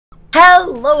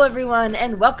Hello everyone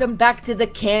and welcome back to the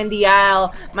candy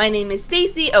aisle. My name is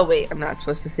Stacy. Oh wait, I'm not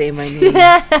supposed to say my name.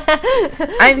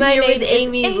 I'm here with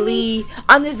Amy Lee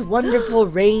on this wonderful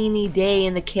rainy day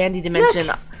in the candy dimension.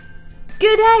 Look.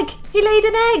 Good egg! He laid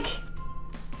an egg!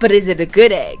 But is it a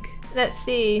good egg? Let's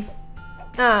see.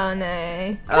 Oh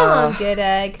no. Come on, good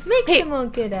egg. Make some more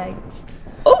good eggs.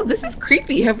 Oh, this is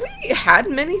creepy. Have we had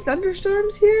many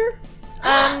thunderstorms here?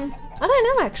 I don't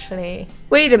know actually.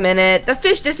 Wait a minute. The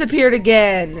fish disappeared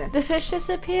again. The fish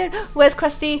disappeared. Where's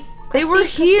Krusty? They were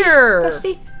here.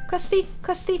 Krusty.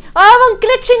 Oh, I'm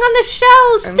glitching on the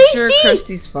shells. I'm Stacy! sure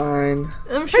Krusty's fine.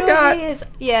 I'm sure he is.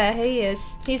 Yeah, he is.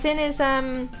 He's in his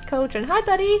cauldron. Hi,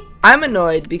 buddy. I'm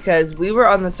annoyed because we were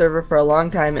on the server for a long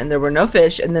time and there were no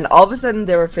fish, and then all of a sudden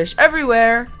there were fish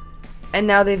everywhere, and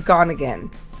now they've gone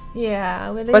again. Yeah,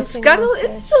 we're losing. But Scuttle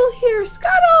is still here.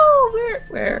 Scuttle,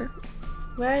 where?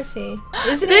 Where is he?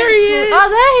 Isn't there he is. Oh,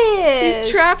 there he is. He's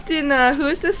trapped in who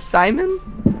is this? Simon?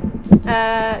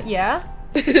 Yeah.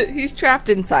 He's trapped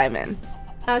in Simon.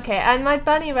 Okay, and my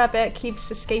bunny rabbit keeps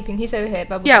escaping. He's over here.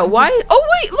 Bubble. Yeah, why? Oh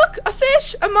wait, look, a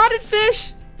fish, a modded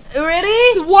fish.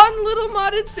 Really? One little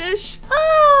modded fish.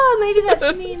 Oh, maybe that's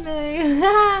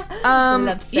Nemo.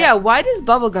 Yeah, why does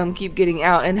Bubblegum keep getting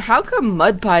out, and how come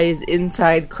Mud Pie is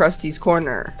inside Krusty's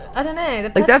corner? I don't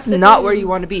know. Like, that's not where you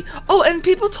want to be. Oh, and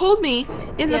people told me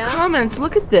in the comments,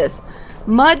 look at this.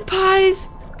 Mud Pie's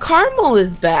caramel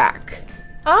is back.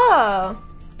 Oh.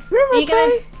 Are you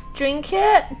gonna drink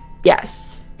it?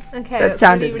 Yes. Okay, that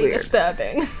sounded really weird.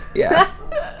 Disturbing. Yeah.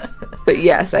 But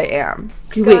yes, I am.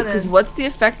 Wait, because what's the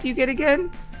effect you get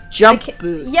again? Jump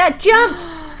boost. Yeah, jump!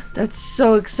 That's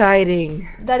so exciting.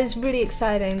 That is really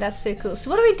exciting. That's so cool. So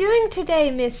what are we doing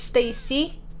today, Miss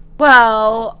Stacy?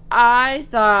 Well, I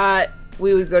thought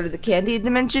we would go to the candy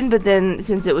dimension, but then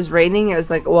since it was raining, I was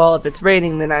like, well, if it's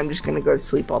raining, then I'm just going to go to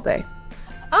sleep all day.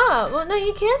 Oh, well, no,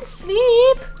 you can't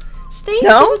sleep. Stacy,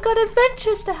 no? we've got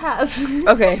adventures to have.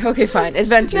 Okay, fine.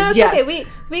 Adventures, no, it's yes. okay.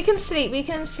 We can sleep. We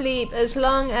can sleep as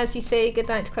long as you say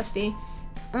goodnight to Krusty.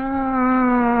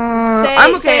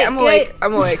 I'm okay. I'm awake.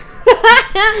 I'm awake.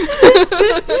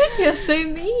 You're so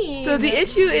mean. So the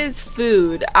issue is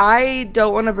food. I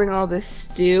don't want to bring all this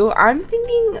stew. I'm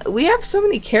thinking we have so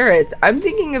many carrots. I'm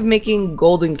thinking of making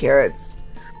golden carrots.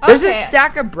 There's a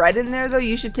stack of bread in there, though.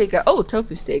 You should take a... Oh,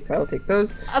 tofu steak. I'll take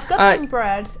those. I've got some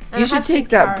bread. You should take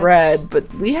that bread, but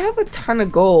we have a ton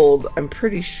of gold, I'm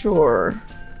pretty sure.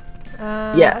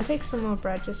 Yes. I'll take some more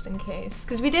bread just in case.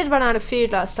 Because we did run out of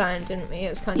food last time, didn't we?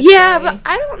 It was kind of Yeah, scary. but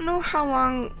I don't know how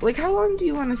long... Like, how long do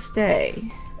you want to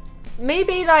stay?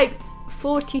 Maybe, like,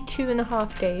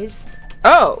 42.5 days.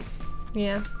 Oh.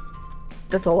 Yeah.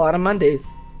 That's a lot of Mondays.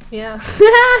 Yeah.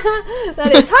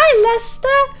 That is. Hi,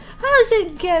 Lester. How's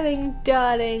it going,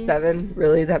 darling? 7?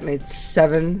 Really? That made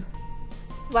 7?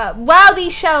 Wow. Wow,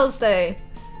 these shells, though.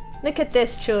 Look at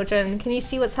this, children. Can you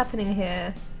see what's happening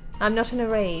here? I'm not in a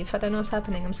rave. I don't know what's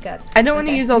happening. I'm scared. I don't want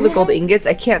to use all the gold ingots.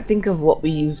 I can't think of what we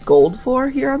use gold for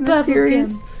here on this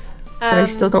series. But I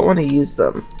still don't want to use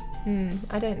them.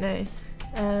 I don't know.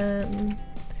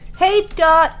 Hey,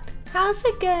 Dot. How's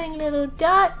it going, little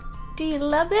Dot? Do you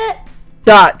love it?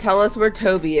 Dot, tell us where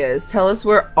Toby is. Tell us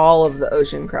where all of the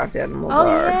oceancraft animals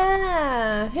are. Oh,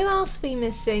 yeah. Who else are we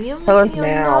missing? You're tell missing us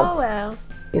now. Narwhal.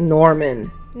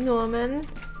 Norman. Norman.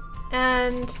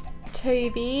 And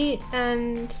Toby.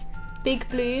 And Big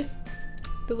Blue.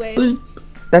 The whale.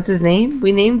 That's his name?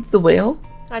 We named the whale?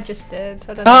 I just did.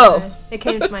 I don't know. It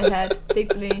came to my head.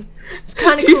 Big Blue. It's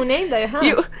kind of cool name though,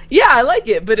 huh? Yeah, I like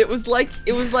it, but it was like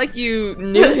you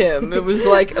knew him. It was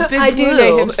like a Big Blue. I do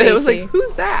know him, Stacey. And it was like,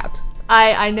 who's that?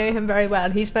 I know him very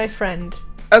well. He's my friend.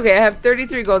 Okay, I have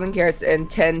 33 golden carrots and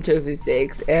 10 tofu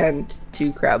steaks and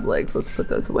 2 crab legs. Let's put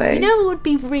those away. You know what would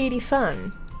be really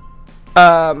fun?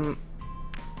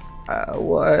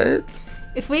 What?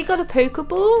 If we got a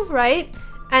Pokeball, right?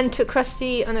 And took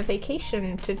Krusty on a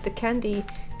vacation to the candy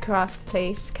craft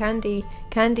place, candy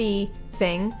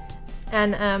thing.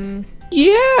 And,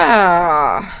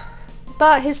 yeah.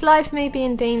 But his life may be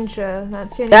in danger.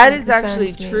 That's the only That thing is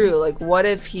actually true. Like, what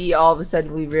if he all of a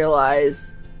sudden we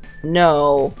realize,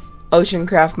 no,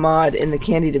 Oceancraft mod in the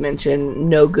candy dimension,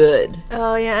 no good.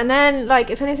 Oh yeah, and then like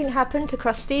if anything happened to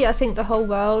Krusty, I think the whole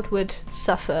world would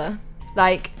suffer.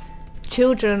 Like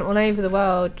children all over the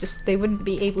world, just they wouldn't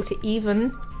be able to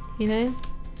even, you know?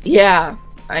 Yeah,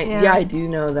 I do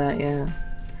know that. Yeah.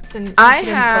 I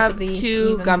have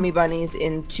 2 gummy bunnies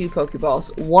in 2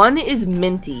 Pokeballs. One is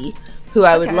Minty, who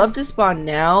I would love to spawn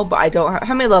now, but I don't have...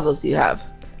 How many levels do you have?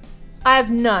 I have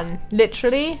none.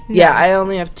 Literally none. Yeah, I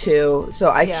only have 2, so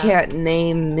I can't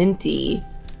name Minty.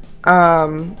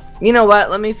 You know what?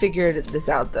 Let me figure this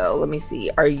out though. Let me see.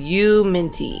 Are you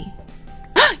Minty?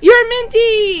 You're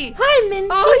Minty! Hi, Minty!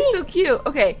 Oh, he's so cute.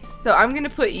 Okay, so I'm gonna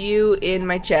put you in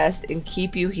my chest and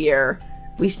keep you here.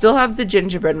 We still have the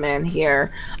gingerbread man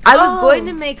here. I was going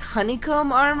to make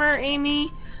honeycomb armor,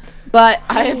 Amy, but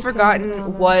I have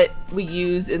forgotten what we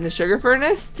use in the sugar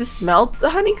furnace to smelt the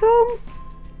honeycomb.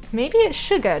 Maybe it's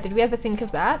sugar. Did we ever think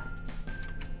of that?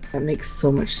 That makes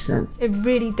so much sense. It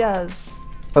really does.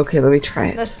 Okay, let me try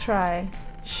it. Let's try.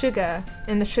 Sugar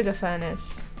in the sugar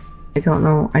furnace. I don't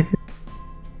know.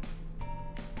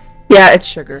 Yeah, it's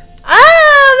sugar.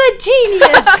 I'm a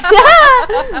genius!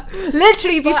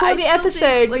 Literally, before the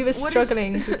episode, we were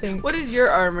struggling to think. What is your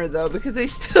armor, though? Because I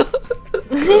still...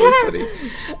 really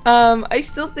funny. I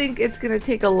still think it's going to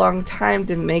take a long time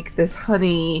to make this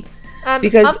honey...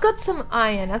 because I've got some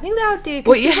iron. I think that'll do.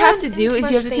 What you have to do is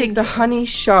you have to take the honey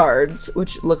shards,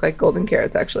 which look like golden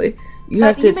carrots, actually. You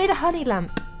made a honey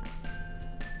lamp.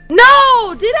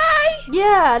 No! Did I?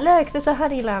 Yeah, look, there's a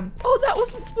honey lamp. Oh, that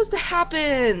wasn't supposed to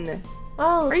happen.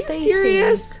 Oh, are you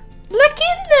serious? Look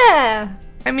in there.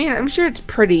 I mean, I'm sure it's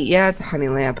pretty. Yeah, it's a honey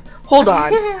lamp. Hold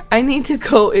on. I need to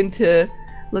go into...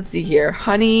 Let's see here.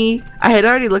 Honey... I had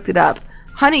already looked it up.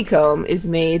 Honeycomb is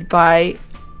made by...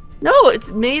 No,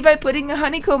 it's made by putting a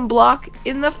honeycomb block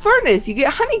in the furnace. You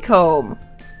get honeycomb.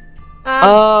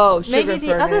 Oh, sugar maybe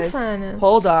the other furnace.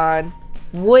 Hold on.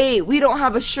 Wait, we don't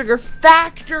have a sugar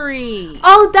factory.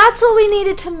 Oh, that's what we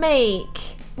needed to make.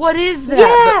 What is that?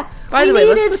 Yeah. By the way,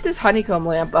 let's put this honeycomb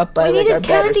lamp up by like our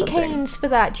bed or something. We needed candy canes for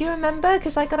that. Do you remember?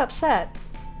 Because I got upset.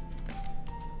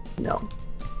 No.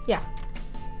 Yeah.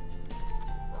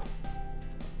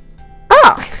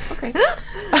 Ah. Okay.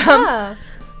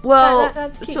 Well,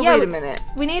 that's cute. So wait a minute.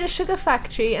 We need a sugar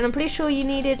factory, and I'm pretty sure you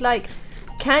needed like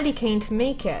candy cane to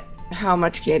make it. How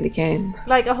much candy cane?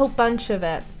 Like a whole bunch of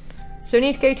it. So we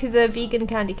need to go to the vegan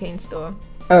candy cane store.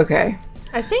 Okay.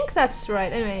 I think that's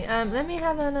right. Anyway, let me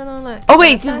have a little look. Oh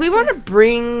wait, did we want to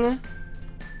bring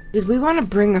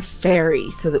a fairy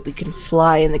so that we can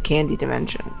fly in the candy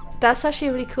dimension? That's actually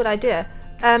a really cool idea.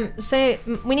 So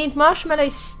we need marshmallow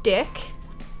stick.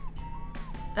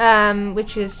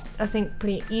 Which is, I think,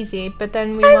 pretty easy. But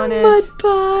then we wanted...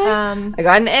 I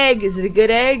got an egg. Is it a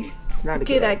good egg? It's not a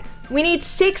good egg. We need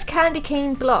 6 candy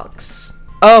cane blocks.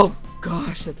 Oh,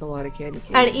 gosh, that's a lot of candy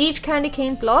canes. And each candy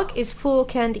cane block is 4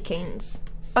 candy canes.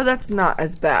 Oh, that's not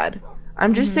as bad.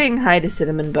 I'm just saying hi to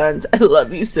Cinnamon Buns. I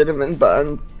love you, Cinnamon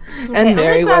Buns. Okay, and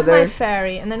Merryweather. I'm gonna grab my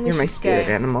fairy, and then You're my spirit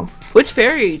animal. Which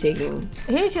fairy are you taking?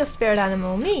 Who's your spirit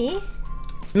animal? Me?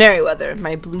 Merryweather,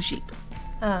 my blue sheep.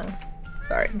 Oh.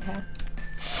 Sorry. Okay.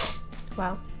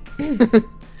 Wow. I'm in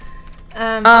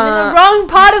the wrong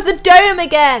part of the dome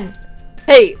again.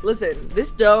 Hey, listen.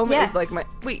 This dome is like my...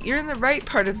 Wait, you're in the right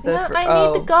part of the... No, I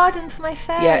need the garden for my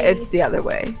fairy. Yeah, it's the other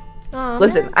way. Oh,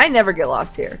 listen, man. I never get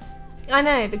lost here. I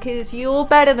know, because you're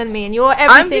better than me, and you're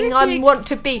everything I want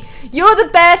to be. You're the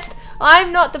best.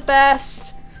 I'm not the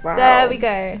best. Wow. There we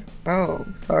go. Oh,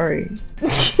 sorry.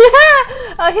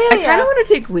 Oh, here we are. I kind of want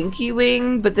to take Winky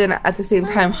Wing, but then at the same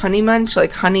time Honey Munch,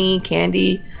 like honey,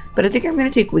 candy. But I think I'm going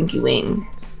to take Winky Wing.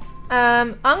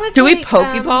 I'm gonna Do we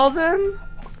Pokeball them?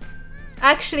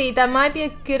 Actually, that might be a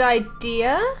good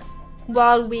idea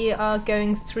while we are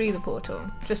going through the portal,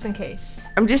 just in case.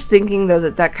 I'm just thinking, though,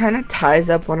 that kind of ties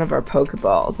up one of our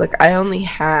Pokeballs. Like, I only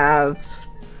have...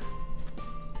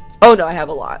 Oh, no, I have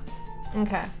a lot.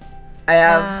 Okay. I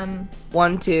have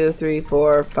 1, 2, 3,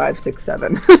 4, 5, 6,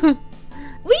 7.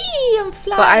 Whee! I'm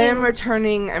flying! But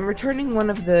I'm returning one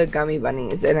of the gummy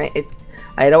bunnies, and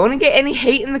I don't want to get any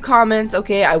hate in the comments,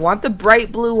 okay? I want the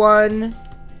bright blue one.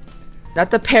 Not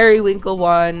the Periwinkle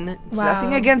one. It's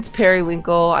nothing against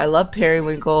Periwinkle. I love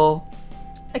Periwinkle.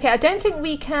 Okay, I don't think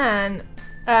we can.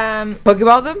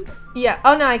 Pokeball them? Yeah.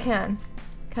 Oh, no, I can.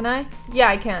 Can I? Yeah,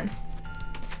 I can.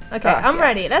 Okay, I'm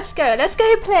ready. Let's go. Let's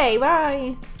go play. Where are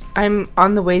you? I'm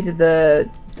on the way to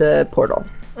the portal.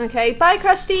 Okay, bye,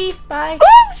 Krusty. Bye.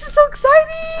 Oh, this is so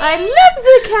exciting! I love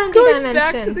the candy dimension.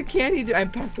 Back to the candy. I'm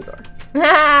past the door.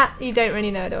 You don't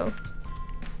really know, though.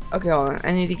 Okay, hold on.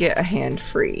 I need to get a hand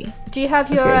free. Do you have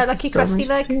your lucky Krusty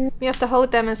leg? We have to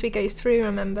hold them as we go through,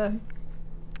 remember?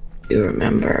 I do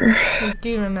remember. I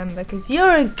do remember, because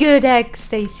you're a good egg,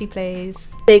 Stacy Plays.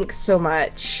 Thanks so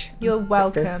much. You're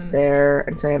welcome. Put this there,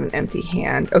 and so I have an empty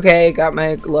hand. Okay, got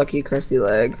my lucky Krusty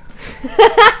leg.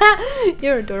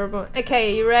 You're adorable.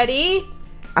 Okay, you ready?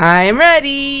 I'm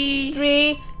ready.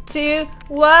 3, 2,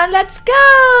 1, let's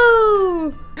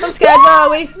go! I'm scared, where are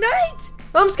we? Night!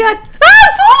 I'm scared. Ah,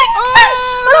 I'm falling! Oh!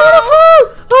 I don't want to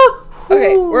fall! Oh.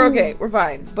 Okay, we're okay. We're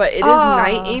fine. But it is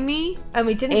night, Amy. And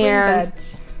we didn't bring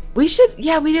beds. We should,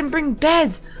 yeah, we didn't bring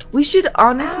beds. We should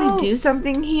honestly do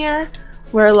something here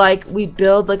where, like, we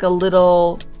build, like, a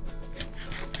little...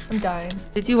 I'm dying.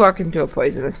 Did you walk into a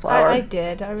poisonous flower? I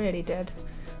did. I really did.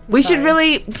 We should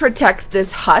really protect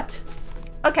this hut.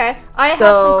 Okay. I have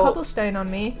some cobblestone on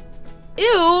me.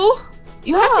 Ew.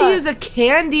 You have to use a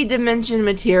candy dimension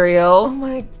material. Oh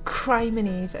my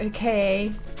criminies.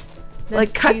 Okay.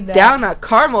 Like, cut down a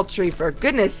caramel tree, for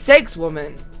goodness sakes,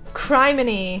 woman.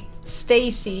 Criminy.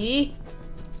 Stacy.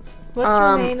 What's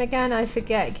your name again? I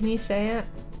forget. Can you say it?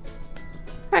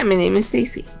 Hi, my name is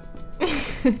Stacy.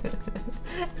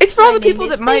 It's for all the people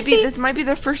that this might be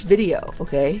their first video,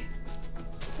 okay?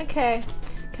 Okay.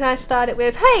 Can I start it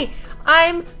with, hey,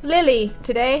 I'm Lily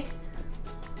today.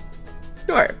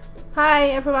 Sure. Hi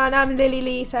everyone, I'm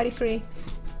Lee33.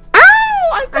 Ow!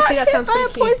 I got Actually, that hit sounds by a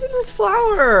pretty cute. poisonous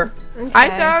flower. Okay. I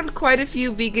found quite a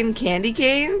few vegan candy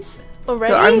canes.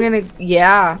 Already? So I'm gonna,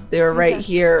 yeah, they were right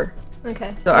here.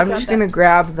 Okay. So I'm just gonna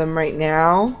grab them right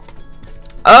now.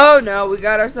 Oh no, we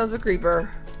got ourselves a creeper.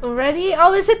 Already?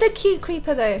 Oh, is it the cute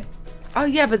creeper though? Oh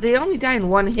yeah, but they only die in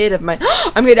one hit of my.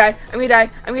 I'm gonna die. I'm gonna die.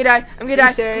 I'm gonna die. I'm gonna die. Are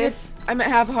you serious? I'm at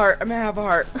half a heart. I'm at half a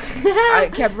heart. I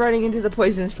kept running into the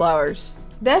poisonous flowers.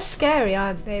 They're scary,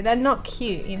 aren't they? They're not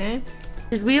cute, you know?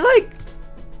 Should we like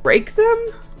break them?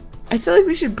 I feel like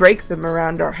we should break them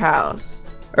around our house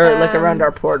or like around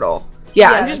our portal.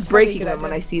 Yeah, I'm just breaking them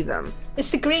when I see them.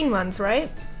 It's the green ones,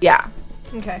 right? Yeah.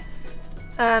 Okay.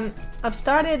 I've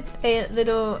started a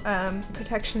little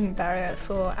protection barrier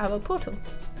for our portal.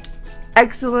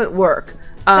 Excellent work.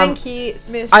 Thank you,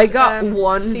 Miss. I got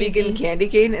one Susie. vegan candy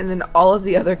cane, and then all of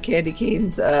the other candy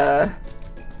canes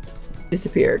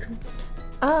disappeared.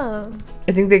 Oh.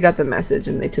 I think they got the message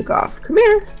and they took off. Come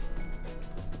here.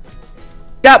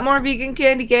 Got more vegan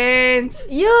candy canes.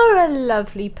 You're a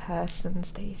lovely person,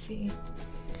 Stacy.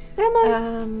 Am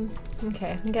I?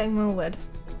 Okay, I'm getting more wood.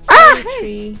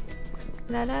 Hey.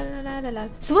 La, la, la, la, la, la.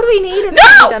 So what do we need in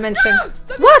this dimension? No!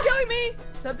 Something's killing me!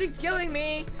 Something's killing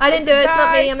me! I didn't do it, it's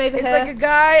not me, I'm over here. It's like a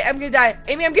guy, I'm gonna die.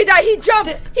 Amy, I'm gonna die! He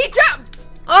jumps! He jumped!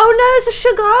 Oh no, it's a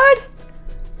sugar.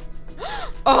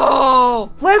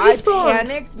 Oh! Where have you spawned? I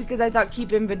panicked because I thought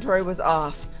keep inventory was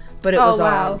off, but it was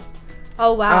on.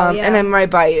 Oh wow, yeah. And I'm right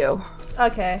by you.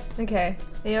 Okay, okay.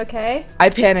 Are you okay? I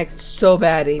panicked so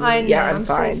bad, Amy. I know, yeah, I'm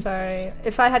fine. So sorry.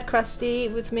 If I had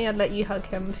Krusty with me, I'd let you hug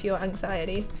him for your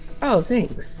anxiety. Oh,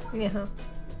 thanks. Yeah.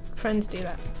 Friends do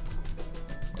that.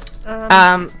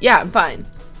 Yeah, I'm fine.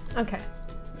 Okay.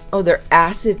 Oh, they're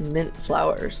acid mint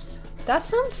flowers. That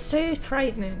sounds so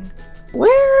frightening.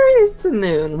 Where is the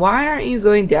moon? Why aren't you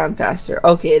going down faster?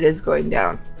 Okay, it is going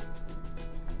down.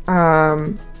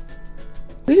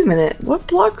 Wait a minute. What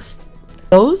blocks?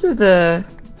 Those are the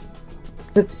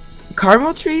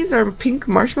caramel trees are pink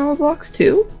marshmallow blocks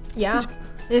too? Yeah.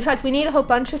 In fact, we need a whole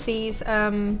bunch of these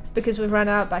because we've run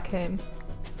out back home.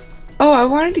 Oh, I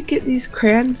wanted to get these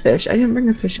cranfish. I didn't bring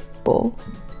a fishing bowl.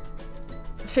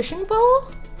 Fishing bowl?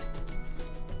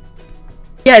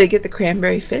 Yeah, to get the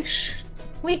cranberry fish.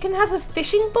 We can have a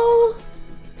fishing bowl?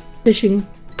 Fishing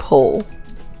pole.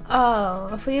 Oh,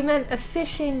 I thought you meant a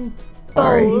fishing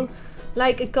Sorry. bowl.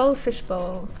 Like a goldfish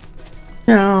bowl.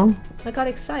 No. I got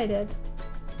excited.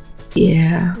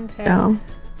 Yeah. Okay. No.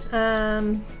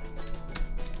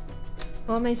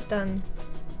 Almost done.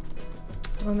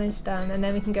 Almost done, and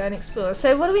then we can go and explore.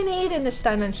 So what do we need in this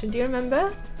dimension? Do you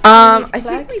remember? I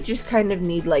think we just kind of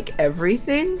need like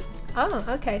everything. Oh,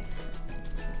 okay.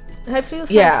 Hopefully we'll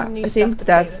find some new I think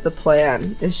that's the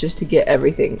plan, is just to get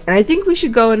everything. And I think we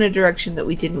should go in a direction that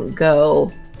we didn't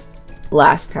go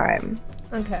last time.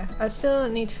 Okay, I still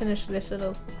need to finish this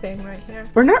little thing right here.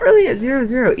 We're not really at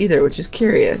 0-0 either, which is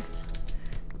curious.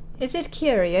 Is it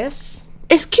curious?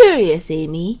 It's curious,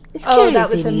 Amy. It's curious, that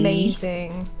was Amy.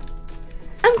 amazing.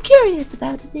 I'm curious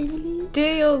about it, Amy. Do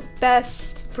your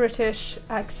best British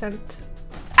accent.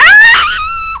 Ah!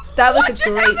 That was a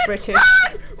great British.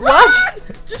 Run! What?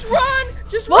 Run! Just run!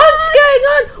 Just What's run! going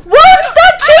on? What's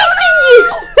that chasing you?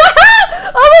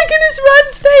 Oh my goodness, run,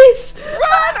 Stace!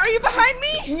 Run! Are you behind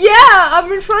me? Yeah,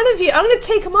 I'm in front of you. I'm gonna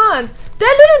take them on. They're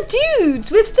little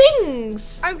dudes with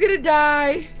things. I'm gonna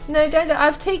die. No, don't.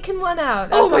 I've taken one out.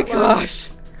 Oh I've my got one. gosh.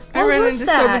 I What ran was into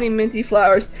that? so many minty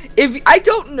flowers. If I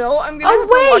don't know, I'm gonna have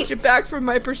to watch it back from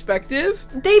my perspective.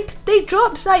 They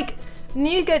dropped like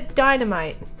nougat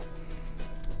dynamite.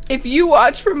 If you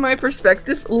watch from my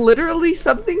perspective, literally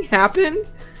something happened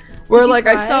where like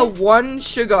I saw one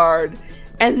Sugard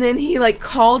and then he like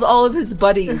called all of his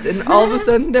buddies and all of a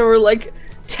sudden there were like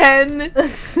 10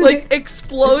 like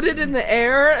exploded in the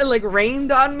air and like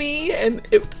rained on me, and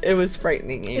it was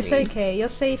frightening, Amy. It's okay, you're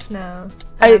safe now.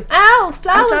 Ow!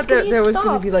 Flowers! I thought there was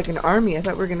gonna be like an army. I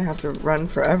thought we were gonna have to run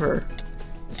forever.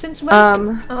 Since when?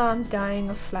 Oh, I'm dying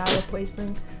of flower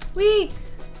poisoning.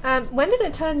 When did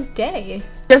it turn day?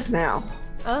 Just now.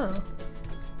 Oh.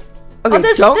 Okay,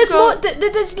 there's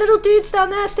little dudes down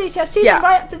there, Stacey. I see them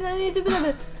right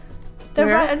underneath. They're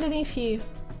right underneath you.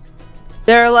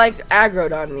 They're like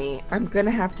aggroed on me. I'm gonna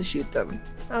have to shoot them.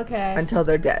 Okay. Until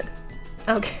they're dead.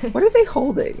 Okay. What are they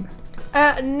holding?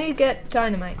 Nougat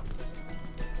dynamite.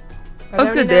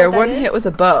 Oh good, they're one hit with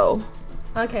a bow.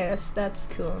 Okay, that's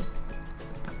cool.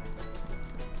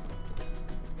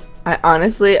 I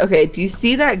honestly, okay, do you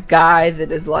see that guy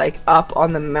that is like up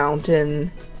on the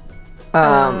mountain?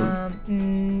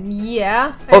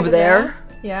 Yeah. Over there?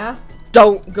 Yeah.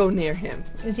 Don't go near him.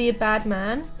 Is he a bad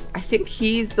man? I think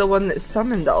he's the one that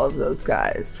summoned all of those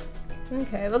guys.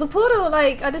 Okay, well the portal,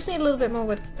 like, I just need a little bit more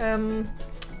wood.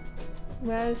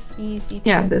 Where's easy?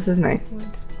 Yeah, this is nice.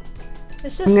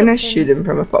 I'm gonna shoot him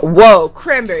from afar. Whoa,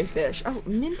 cranberry fish. Oh,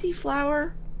 minty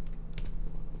flower.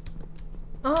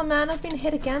 Oh man, I've been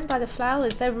hit again by the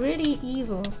flowers. They're really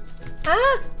evil.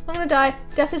 Ah! I'm gonna die.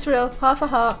 Death is real. Half a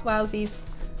heart. Wowsies.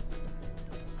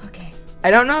 Okay.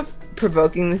 I don't know if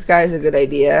provoking this guy is a good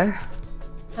idea.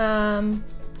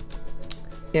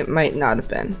 It might not have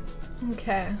been.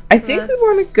 Okay. I think we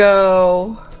want to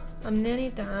go... I'm nearly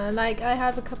done. Like, I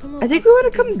have a couple more... I think we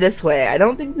want to come this way. I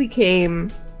don't think we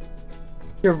came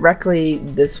directly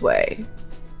this way.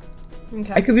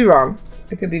 Okay. I could be wrong.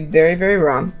 I could be very, very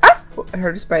wrong. Ah! I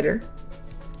heard a spider.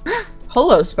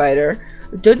 Hello, spider.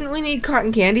 Didn't we need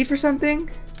cotton candy for something?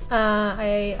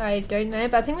 I don't know,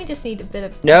 but I think we just need a bit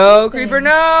of... No, creeper,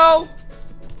 no!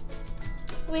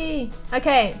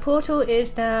 Okay, portal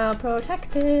is now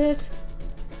protected.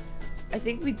 I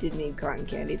think we did need cotton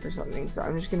candy for something, so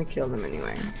I'm just gonna kill them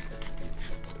anyway.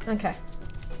 Okay.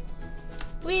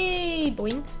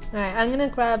 Boing. Alright, I'm gonna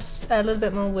grab a little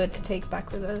bit more wood to take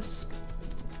back with us.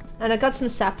 And I got some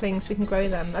saplings, we can grow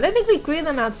them. I don't think we grew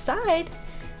them outside.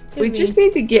 We just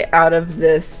need to get out of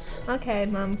this. Okay,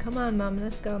 Mum. Come on, Mum.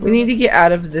 Let's go. Mom. We need to get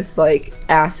out of this, like,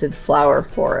 acid flower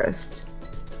forest.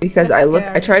 Because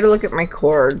I try to look at my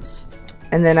cords,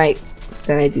 and then I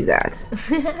do that.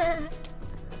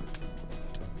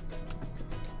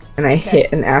 And I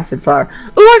hit an acid flower.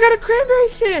 Ooh, I got a cranberry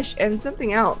fish! And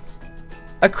something else.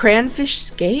 A cranfish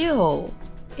scale.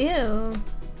 Ew.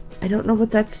 I don't know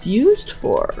what that's used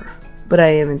for, but I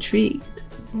am intrigued.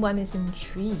 One is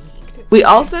intrigued. We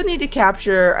also need to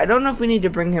capture, I don't know if we need to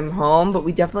bring him home, but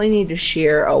we definitely need to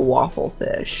shear a waffle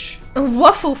fish. A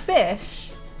waffle fish?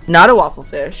 Not a waffle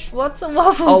fish. What's a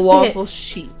waffle fish? A waffle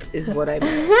sheep is what I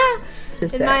meant to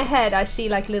say. In my head, I see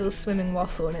like little swimming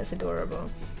waffle and it's adorable.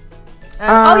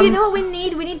 Oh, you know what we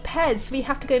need? We need pets. We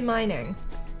have to go mining.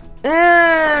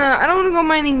 I don't want to go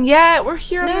mining yet. We're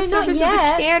here on the surface of the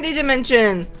candy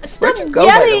dimension. Stop Where'd you go,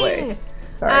 by the way?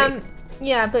 Sorry.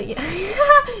 Yeah, but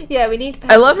yeah, we need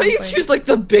pets. I love how you choose like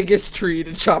the biggest tree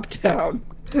to chop down.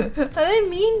 I didn't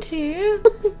mean to.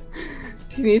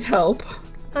 Do you need help?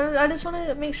 I just want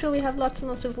to make sure we have lots and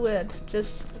lots of wood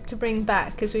just to bring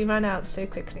back because we ran out so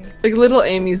quickly. Like little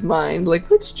Amy's mind, like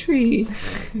which tree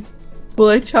will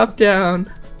I chop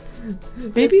down?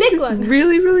 Maybe this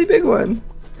really, really big one.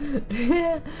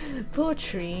 Poor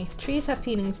tree. Trees have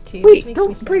feelings too. Wait,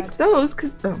 don't break those,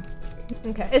 cause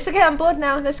Okay, it's okay. I'm bored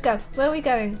now. Let's go. Where are we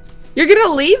going? You're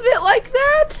gonna leave it like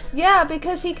that? Yeah,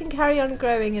 because he can carry on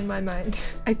growing in my mind.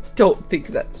 I don't think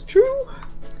that's true.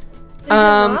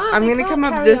 I'm gonna come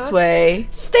up this way.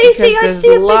 Stacey, I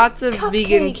see lots of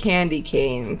vegan candy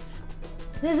canes.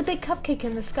 There's a big cupcake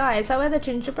in the sky. Is that where the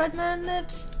gingerbread man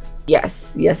lives?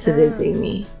 Yes, yes it is,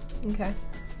 Amy. Okay.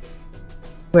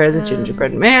 Where the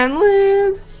gingerbread man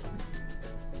lives.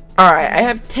 Alright, I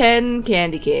have 10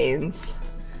 candy canes.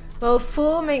 Well,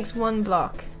 4 makes 1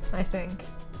 block, I think.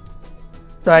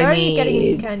 So Where are you getting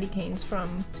these candy canes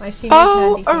from? I see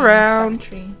around.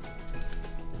 Factory.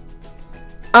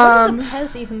 What do the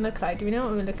pairs even look like? Do we know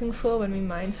what we're looking for when we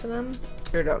mine for them?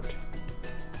 Sure don't.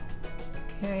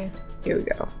 Okay. Here we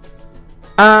go.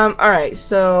 Alright,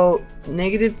 so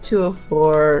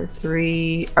 -204,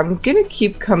 3. I'm gonna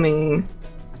keep coming.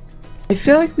 I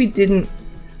feel like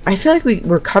we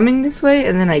were coming this way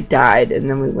and then I died and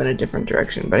then we went a different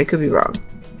direction, but I could be wrong.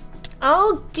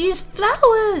 Oh, these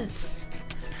flowers!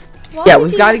 Yeah,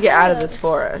 we've got to get out of this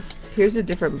forest. Here's a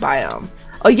different biome.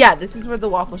 Oh yeah, this is where the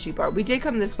waffle sheep are. We did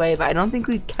come this way, but I don't think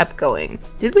we kept going.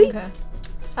 Did we? Okay.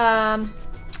 Well,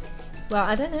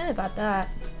 I don't know about that.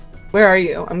 Where are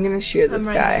you? I'm gonna shear this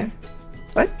guy. Here.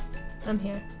 What? I'm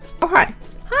here. Oh, hi.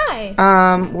 Hi.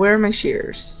 Where are my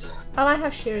shears? Oh, I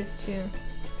have shears too.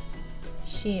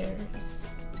 Shears.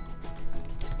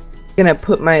 Gonna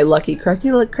put my lucky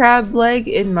Krusty Krab leg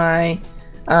in my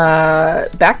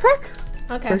backpack.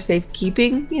 Okay. For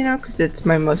safekeeping, you know, because it's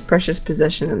my most precious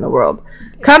possession in the world.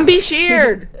 Come be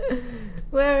sheared!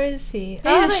 Where is he?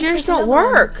 Hey, the shears don't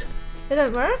work. They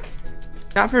don't work?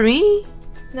 Not for me.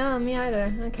 No, me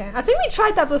either. Okay. I think we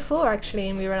tried that before actually,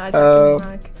 and we realized Oh.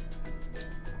 that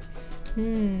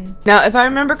didn't work. Now, if I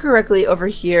remember correctly, over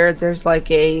here there's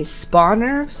like a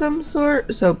spawner of some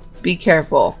sort, so be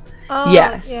careful. Oh,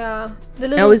 yes. Yeah.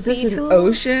 Now, is this an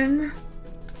ocean?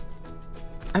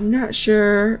 I'm not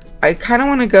sure. I kind of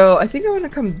want to go. I think I want to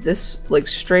come this, like,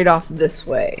 straight off this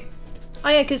way. Oh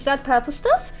yeah, because that purple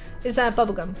stuff is that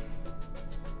bubblegum.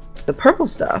 The purple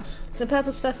stuff. The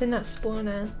purple stuff in that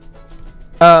spawner.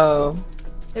 Oh.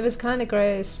 It was kind of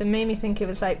gross. It made me think it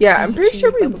was like yeah. I'm pretty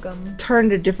sure we bubblegum.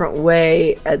 Turned a different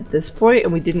way at this point,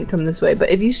 and we didn't come this way. But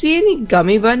if you see any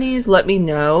gummy bunnies, let me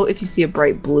know. If you see a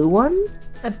bright blue one.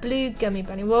 A blue gummy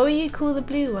bunny. What would you call the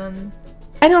blue one?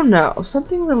 I don't know.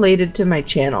 Something related to my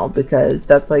channel, because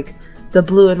that's like the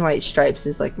blue and white stripes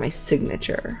is like my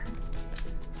signature.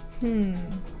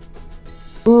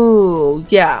 Ooh,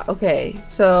 yeah, okay.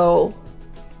 So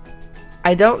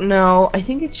I don't know. I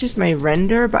think it's just my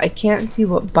render, but I can't see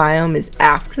what biome is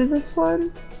after this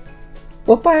one.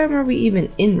 What biome are we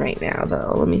even in right now,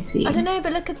 though? Let me see. I don't know,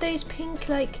 but look at those pink,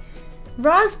 like,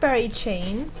 raspberry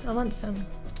chain. I want some.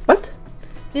 What?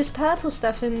 This purple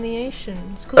stuff in the ocean.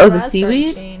 It's called Oh, the raspberry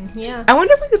seaweed? chain. Yeah. I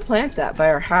wonder if we could plant that by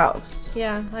our house.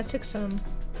 Yeah, I took some.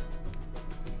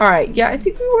 Alright, yeah, I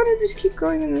think we want to just keep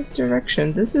going in this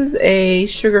direction. This is a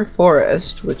sugar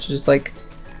forest, which is like,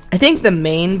 I think the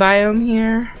main biome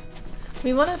here.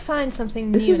 We want to find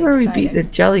something This new is where we exciting. beat the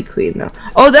Jelly Queen, though.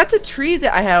 Oh, that's a tree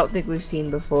that I don't think we've seen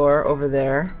before over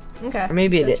there. Okay. Or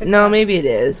maybe it is. No, maybe it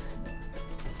is.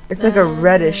 It's like a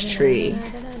reddish tree.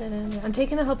 I'm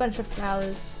taking a whole bunch of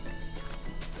flowers.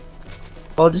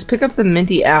 I'll just pick up the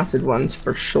minty acid ones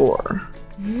for sure.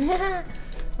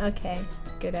 Okay,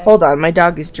 good. Hold on, my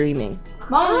dog is dreaming.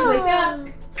 Molly, wake up!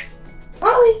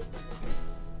 Molly!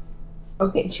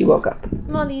 Okay, she woke up.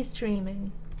 Molly's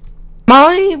dreaming.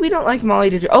 Molly? We don't like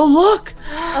Molly to dream. Oh, look!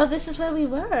 Oh, this is where we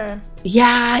were.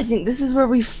 Yeah, I think this is where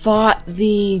we fought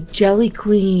the Jelly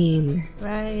Queen.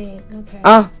 Right, okay.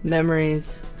 Oh,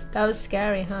 memories. That was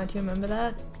scary, huh? Do you remember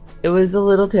that? It was a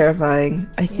little terrifying.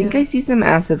 I think I see some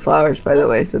acid flowers, by the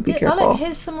way, so be careful. Oh, look,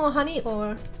 here's some more honey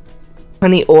ore.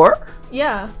 Honey ore?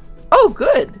 Yeah. Oh,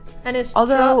 good. And it's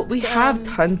although we have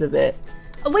tons of it.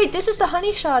 Oh wait, this is the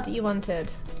honey shard that you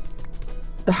wanted.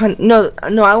 The honey? No,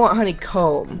 I want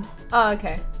honeycomb. Oh,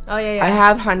 okay. Oh yeah, yeah. I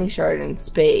have honey shard and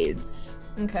spades.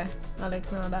 Okay, I'll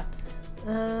ignore that.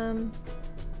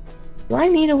 Do I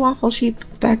need a waffle sheep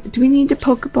back? Do we need to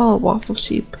Pokeball a waffle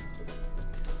sheep?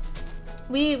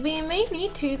 We may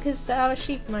need to, because our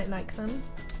sheep might like them.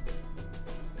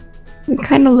 They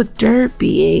kind of look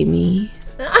derpy, Amy.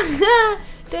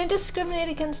 Don't discriminate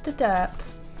against the derp.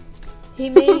 He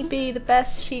may be the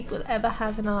best sheep we'll ever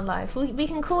have in our life. We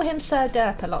can call him Sir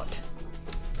Derp a lot.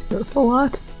 Derp a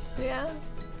lot? Yeah.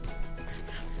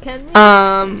 Can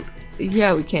we?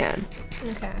 Yeah, we can.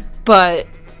 Okay. But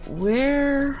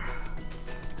where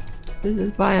does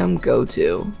this biome go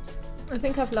to? I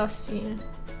think I've lost you.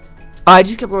 I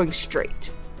just kept going straight.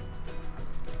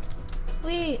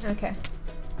 Okay.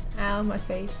 Ow, my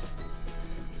face.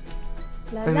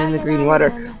 I'm in the green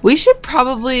water. We should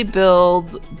probably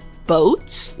build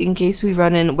boats in case we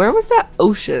run in. Where was that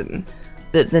ocean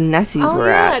that the Nessies were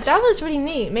at? Oh yeah, that was really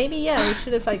neat. Maybe, yeah, we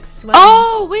should have like swam.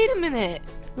 Oh, wait a minute.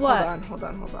 What? Hold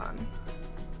on.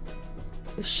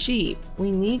 The sheep.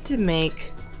 We need to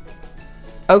make...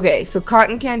 Okay, so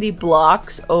cotton candy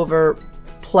blocks over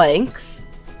planks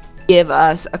give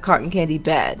us a cotton candy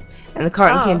bed. And the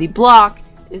cotton candy block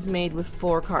is made with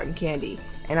 4 cotton candy.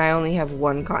 And I only have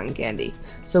 1 cotton candy.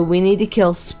 So we need to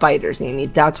kill spiders, Amy.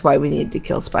 That's why we need to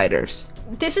kill spiders.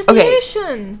 This is the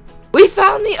ocean! We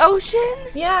found the ocean?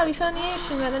 Yeah, we found the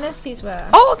ocean where the nesties were.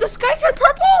 Oh, the sky turned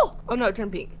purple! Oh no, it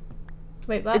turned pink.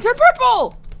 Wait, what? It turned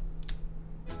purple!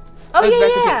 Oh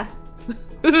yeah!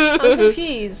 I'm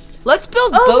confused. Let's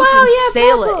build boats and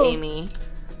sail purple. it, Amy.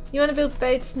 You want to build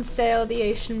boats and sail the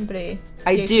ocean blue?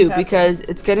 I do, because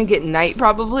it's gonna get night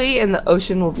probably, and the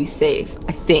ocean will be safe.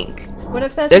 I think. What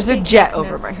if there's a jet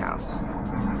over my house?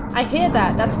 I hear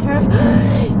that. That's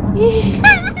terrifying.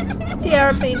 The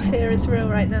airplane fear is real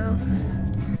right now.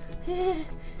 I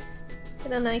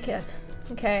don't like it.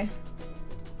 Okay.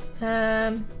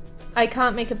 I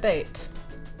can't make a boat.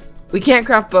 We can't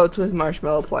craft boats with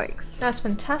marshmallow planks. That's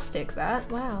fantastic, that.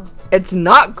 Wow. It's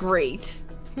not great.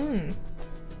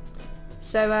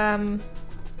 So,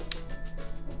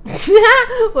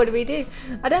 what do we do?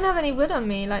 I don't have any wood on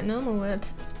me, like normal wood.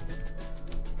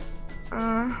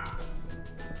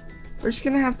 We're just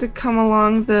gonna have to come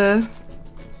along the...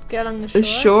 Go along the shore? The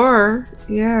shore,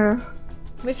 yeah.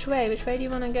 Which way? Which way do you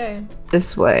want to go?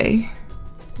 This way.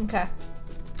 Okay.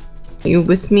 Are you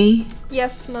with me?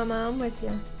 Yes, Mama, I'm with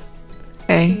you.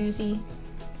 Okay. Susie.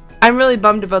 I'm really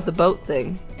bummed about the boat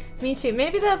thing. Me too.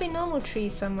 Maybe there'll be normal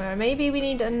trees somewhere. Maybe we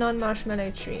need a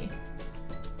non-marshmallow tree.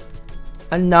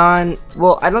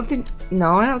 Well, I don't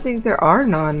think there are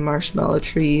non-marshmallow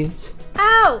trees.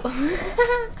 Ow!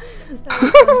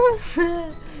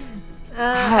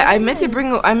 I meant to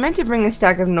bring a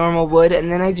stack of normal wood,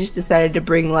 and then I just decided to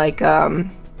bring like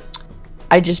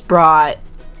I just brought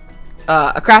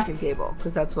a crafting table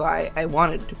because that's why I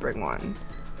wanted to bring one.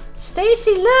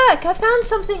 Stacy, look! I found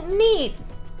something neat.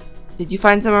 Did you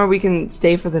find somewhere we can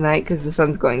stay for the night because the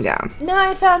sun's going down? No,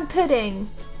 I found pudding.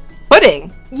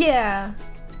 Pudding? Yeah.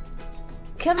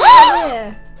 Come over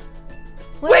here.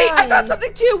 Wait, I found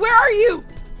something too. Where are you?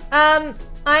 I'm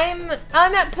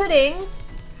at pudding.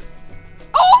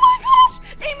 Oh my gosh!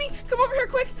 Amy, come over here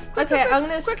quick. Okay, I'm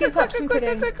gonna scoop up some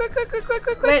pudding. Quick.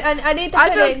 Wait, I need the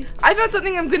pudding. I found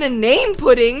something I'm gonna name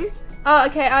pudding. Oh,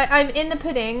 okay, I'm in the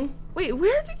pudding. Wait,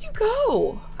 where did you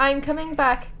go? I'm coming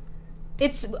back.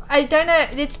 I don't know,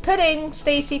 it's pudding,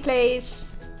 Stacy plays.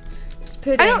 It's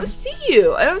pudding. I don't see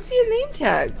you. I don't see your name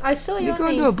tag. I saw your name tag. You're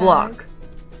going to a block.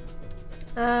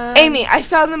 Amy, I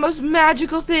found the most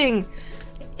magical thing.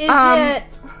 Is it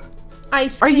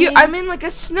ice cream? I'm in like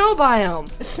a snow biome.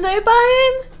 A snow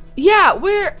biome? Yeah,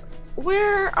 where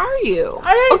are you?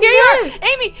 I don't know. You are.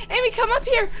 Amy, come up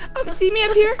here. See me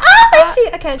up here? I see.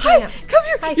 Okay, hi, come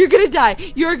here. Hi. You're gonna die.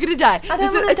 You're gonna die. I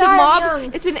don't want to It's die. a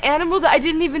mob. It's an animal that I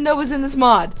didn't even know was in this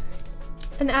mod.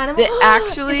 An animal?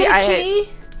 Actually, Is it a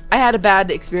kitty? I had a bad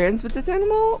experience with this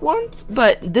animal once,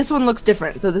 but this one looks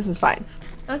different, so this is fine.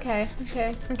 Okay.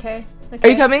 Are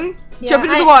you coming? Yeah, Jump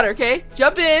into the water, okay?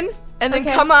 Jump in, and then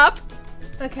come up.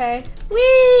 Okay.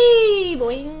 Whee!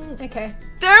 Boing. Okay.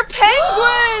 They're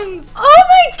penguins! Oh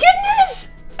my goodness!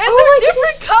 And they're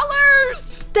different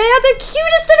colors! They are the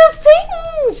cutest little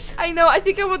things! I know, I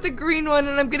think I want the green one,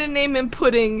 and I'm gonna name him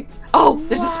Pudding. Oh,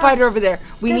 there's a spider over there.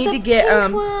 We need to get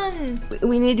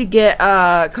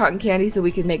cotton candy so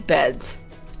we can make beds.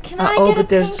 Can I get a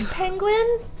pink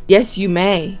penguin? Yes, you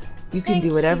may. You can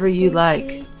do whatever you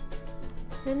like.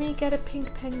 Let me get a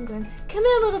pink penguin. Come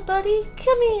here, little buddy.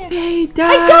 Come here. Hey, die.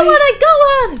 I got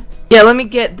one. Yeah, let me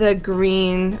get the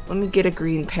green. Let me get a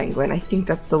green penguin. I think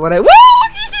that's the one I. Whoa!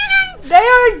 Look at him! They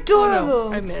are adorable. Oh,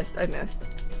 no. I missed. Wow.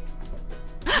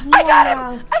 I got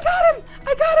him!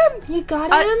 You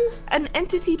got him? An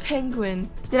entity penguin.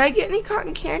 Did I get any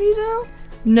cotton candy though?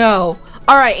 No.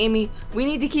 All right, Amy. We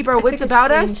need to keep our wits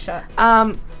about us.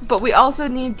 But we also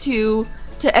need to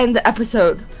end the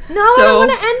episode. No, I don't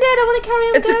want to end it. I want to carry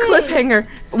on going. It's a cliffhanger.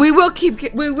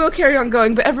 We will carry on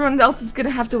going, but everyone else is gonna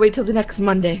have to wait till the next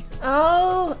Monday.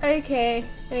 Oh, okay.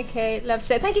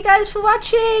 Love it. Thank you guys for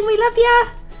watching. We love ya.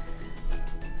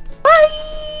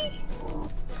 Bye.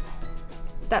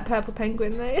 That purple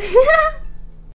penguin though.